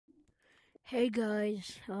Hey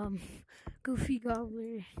guys, Goofy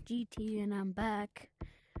Gobbler GT, and I'm back.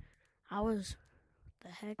 What the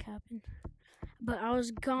heck happened? But I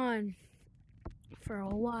was gone for a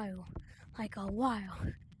while. Like a while.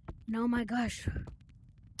 And oh my gosh.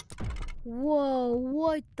 Whoa,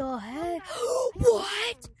 what the heck?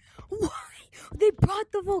 What? Why? They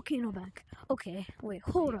brought the volcano back. Okay, wait,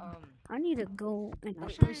 hold on. I need to go and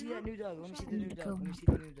Let me see that new dog. Let me see the new dog. Let me see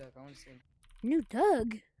the new dog. I want to see. New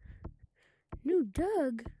Doug? New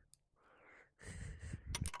Doug?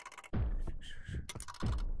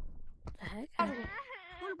 The heck?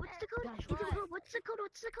 What's the code? What's the code?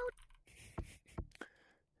 What's the code?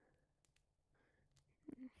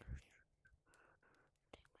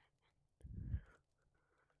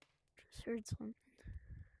 Just heard something.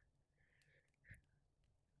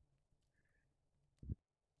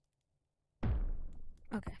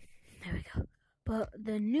 Okay, there we go. But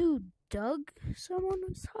the new Doug someone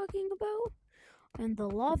was talking about, and the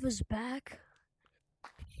lava's back.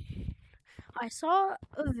 I saw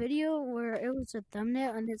a video where it was a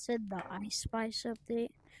thumbnail and it said the Ice Spice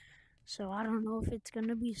update. So I don't know if it's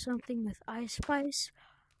gonna be something with Ice Spice.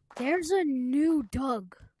 There's a new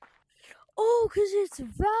Doug. Oh, 'cause it's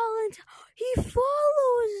Valentine. He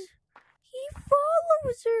follows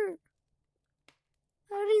her.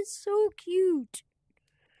 That is so cute.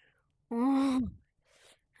 Oh,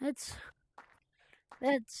 that's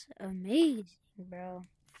amazing, bro.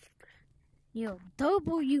 Yo,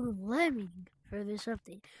 W Lemming for this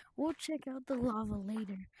update. We'll check out the lava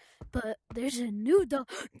later. But there's a new dog.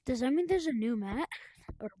 Does that mean there's a new mat?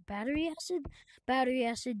 Or battery acid? Battery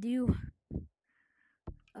acid do.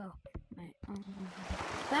 Oh, my.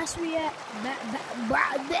 Battery acid.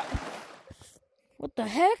 What the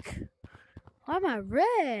heck? Why am I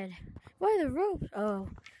red? Why are the ropes? Oh,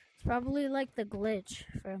 it's probably like the glitch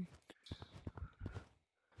from.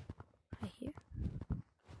 Right here.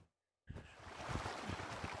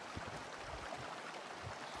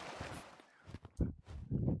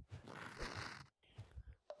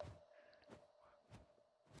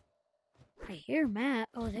 I hear Matt.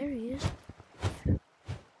 Oh, there he is.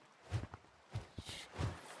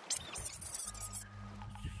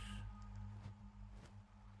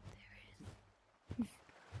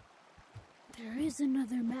 There is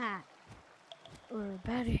another Matt. Or a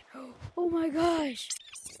battery. Oh my gosh!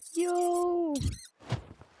 Yo!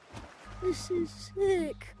 This is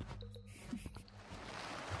sick.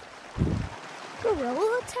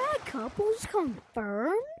 Gorilla Tag couples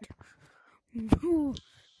confirmed?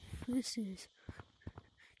 This is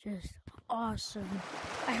just awesome.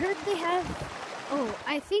 I heard they have. Oh,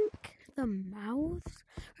 I think the mouths.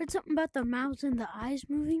 Heard something about the mouths and the eyes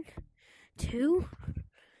moving too.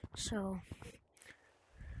 So.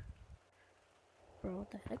 Bro,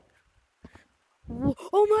 what the heck? Whoa,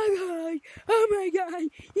 oh my god! Oh my god!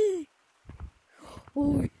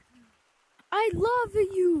 Oh, I love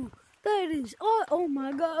you! That is. Oh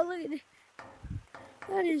my god! Look at it.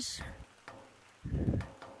 That is.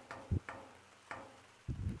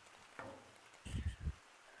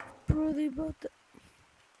 Bro, they brought the.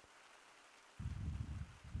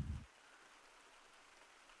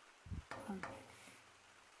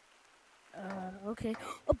 Okay.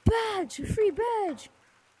 A badge! A free badge!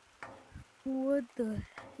 What the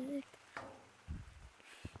heck?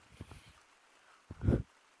 What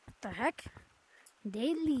the heck?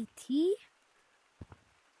 Daily tea?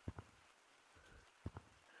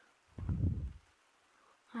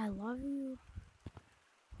 I love you.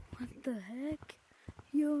 What the heck?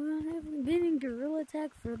 Yo, I haven't been in Gorilla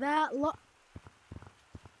Tag for that long.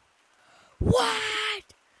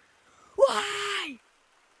 What? Why?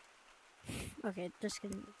 Okay, just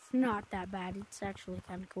kidding. It's not that bad. It's actually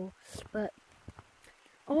kind of cool. But,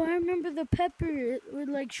 oh, I remember the pepper. It would,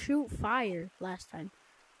 like, shoot fire last time.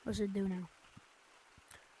 What's it do now?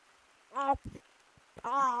 Oh,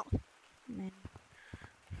 man.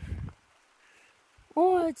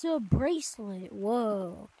 Oh, it's a bracelet.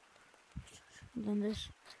 Whoa. And then this.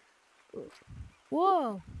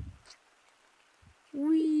 Whoa.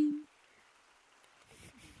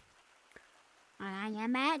 I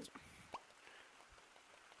am at.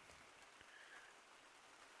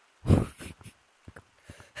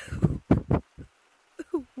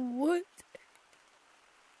 What?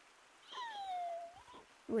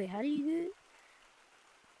 Wait, how do you do it?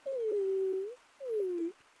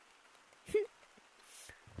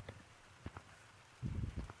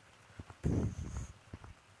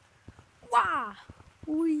 Wow!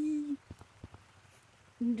 Wee!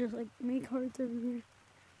 And just like make hearts everywhere.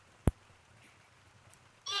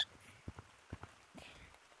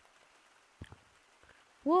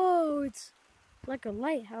 Whoa! It's like a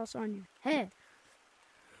lighthouse on your head.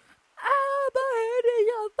 Ah, my head is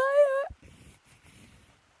on fire!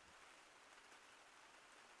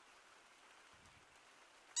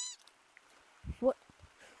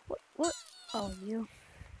 What? Oh, you.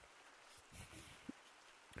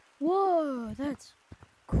 Whoa, that's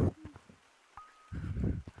cool.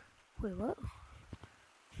 Wait, what?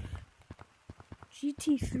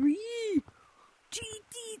 GT3!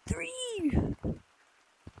 GT3!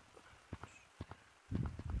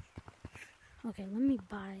 Okay, let me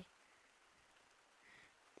buy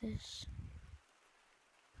this.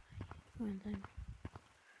 And then,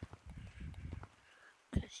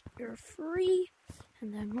 because you're free.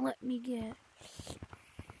 And then let me get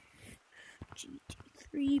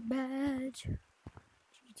GT3 badge.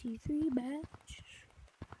 GT3 badge.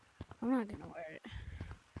 I'm not gonna wear it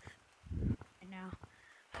right now.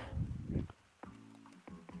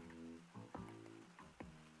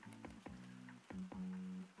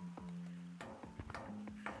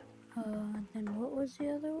 Then what was the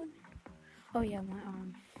other one? Oh yeah, my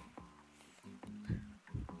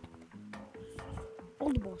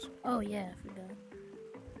foldables. Oh yeah, I forgot.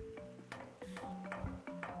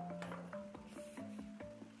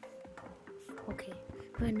 Okay,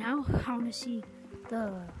 but now I want to see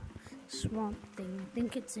the swamp thing. I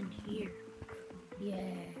think it's in here. Yeah,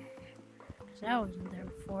 because I wasn't there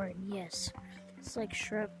before, and yes, it's like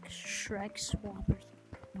Shrek swamp or something.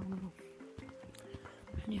 I don't know.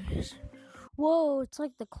 Anyways, whoa, it's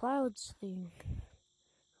like the clouds thing.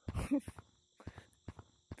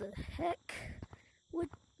 The heck? What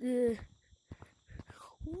the?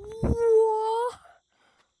 Whoa!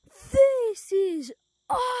 This is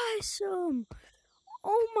awesome!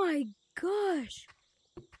 Oh my gosh!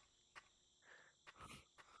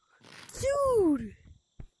 Dude!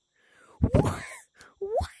 What?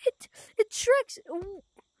 What? It Shrek's.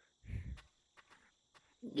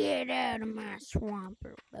 Get out of my swamp,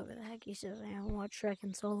 or whatever the heck he says. I haven't watched Shrek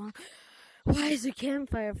in so long. Why is the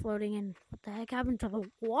campfire floating, and what the heck happened to the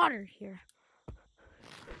water here?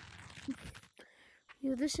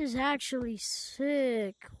 Yo, this is actually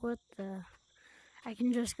sick. What the? I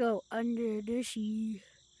can just go under the sea.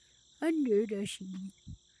 Under the sea.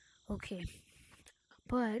 Okay.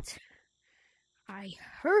 But I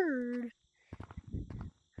heard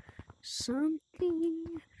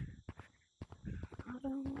something. I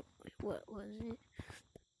don't know. What was it?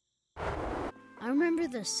 I remember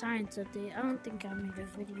the science update. I don't think I made a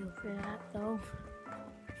video for that though.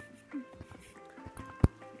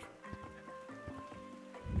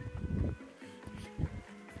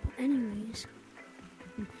 Anyways.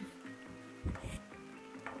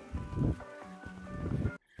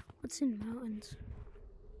 What's in mountains?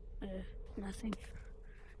 Nothing.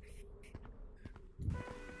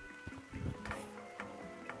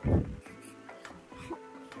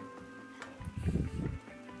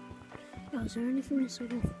 Oh, is there anything in the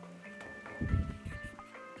second?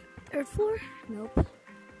 Third floor? Nope.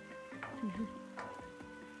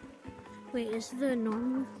 Wait, is the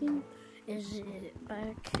normal thing? Is it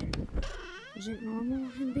back? Is it normal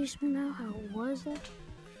in basement now? How it was that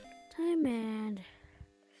time? And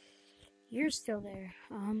you're still there.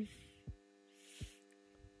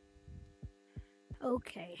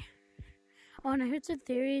 Okay. Oh, and I heard some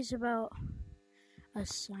theories about a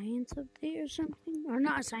science update or something. Or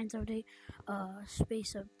not a science update,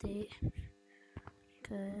 space update.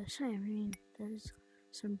 Because, I mean, there's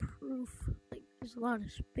some proof. Like, there's a lot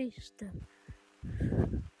of space stuff.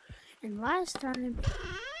 And last time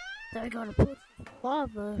that I got a push with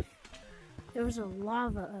lava, there was a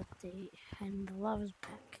lava update. And the lava's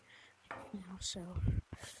back now, so.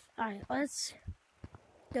 Alright, let's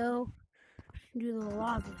go do the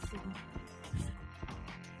lava thing.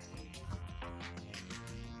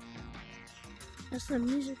 That's the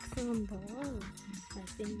music from the lava, I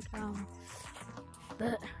think.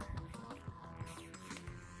 But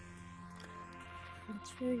let's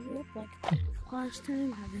figure it up like last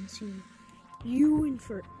time. I haven't seen you in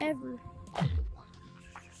forever.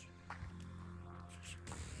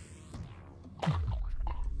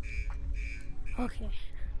 Okay.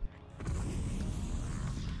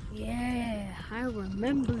 Yeah, I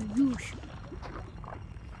remember you.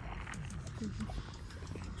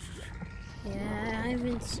 Yeah, I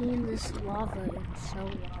haven't seen this lava in so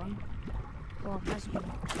long. Well, it has been,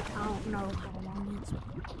 I don't know how long it's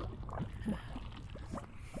been.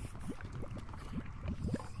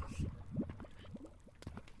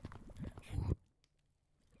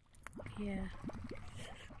 Yeah.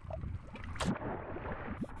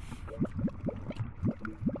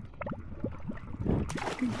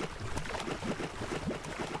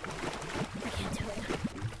 I can't do it.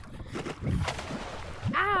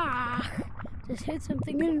 just hit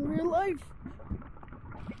something in real life.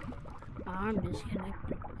 Oh, I'm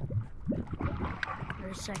disconnected for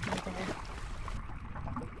a second there.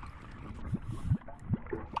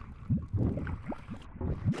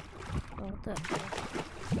 What the hell?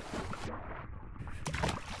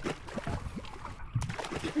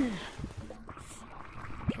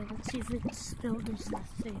 Okay, let's see if it still does the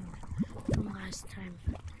thing from last time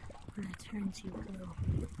when it turns you blue.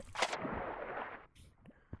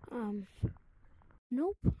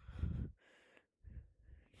 Nope.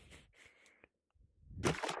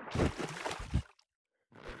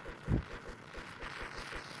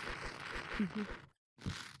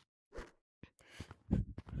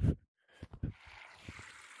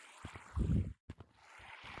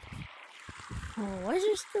 Oh, why is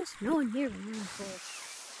there still snow in here?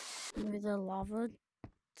 Maybe the lava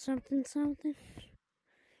something something?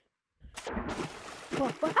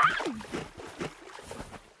 Oh, ah!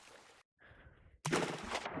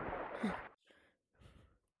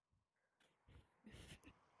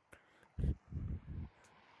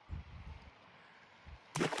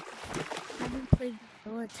 I haven't played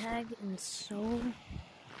Gorilla Tag in so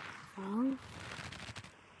long.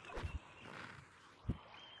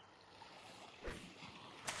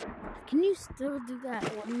 Can you still do that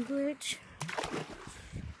one glitch?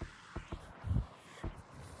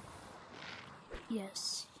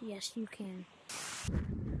 Yes, yes you can.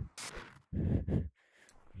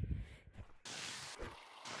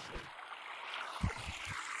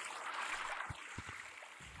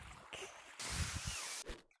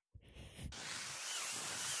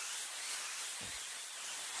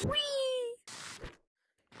 Whee!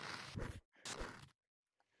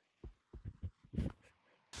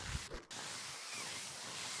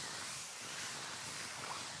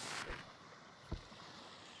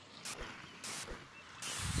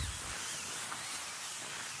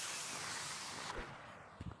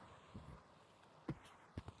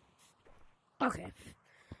 Okay,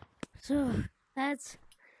 so that's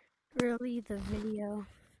really the video.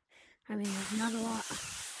 I mean, there's not a lot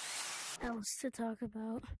else to talk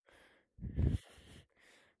about.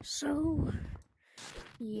 So,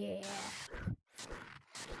 yeah.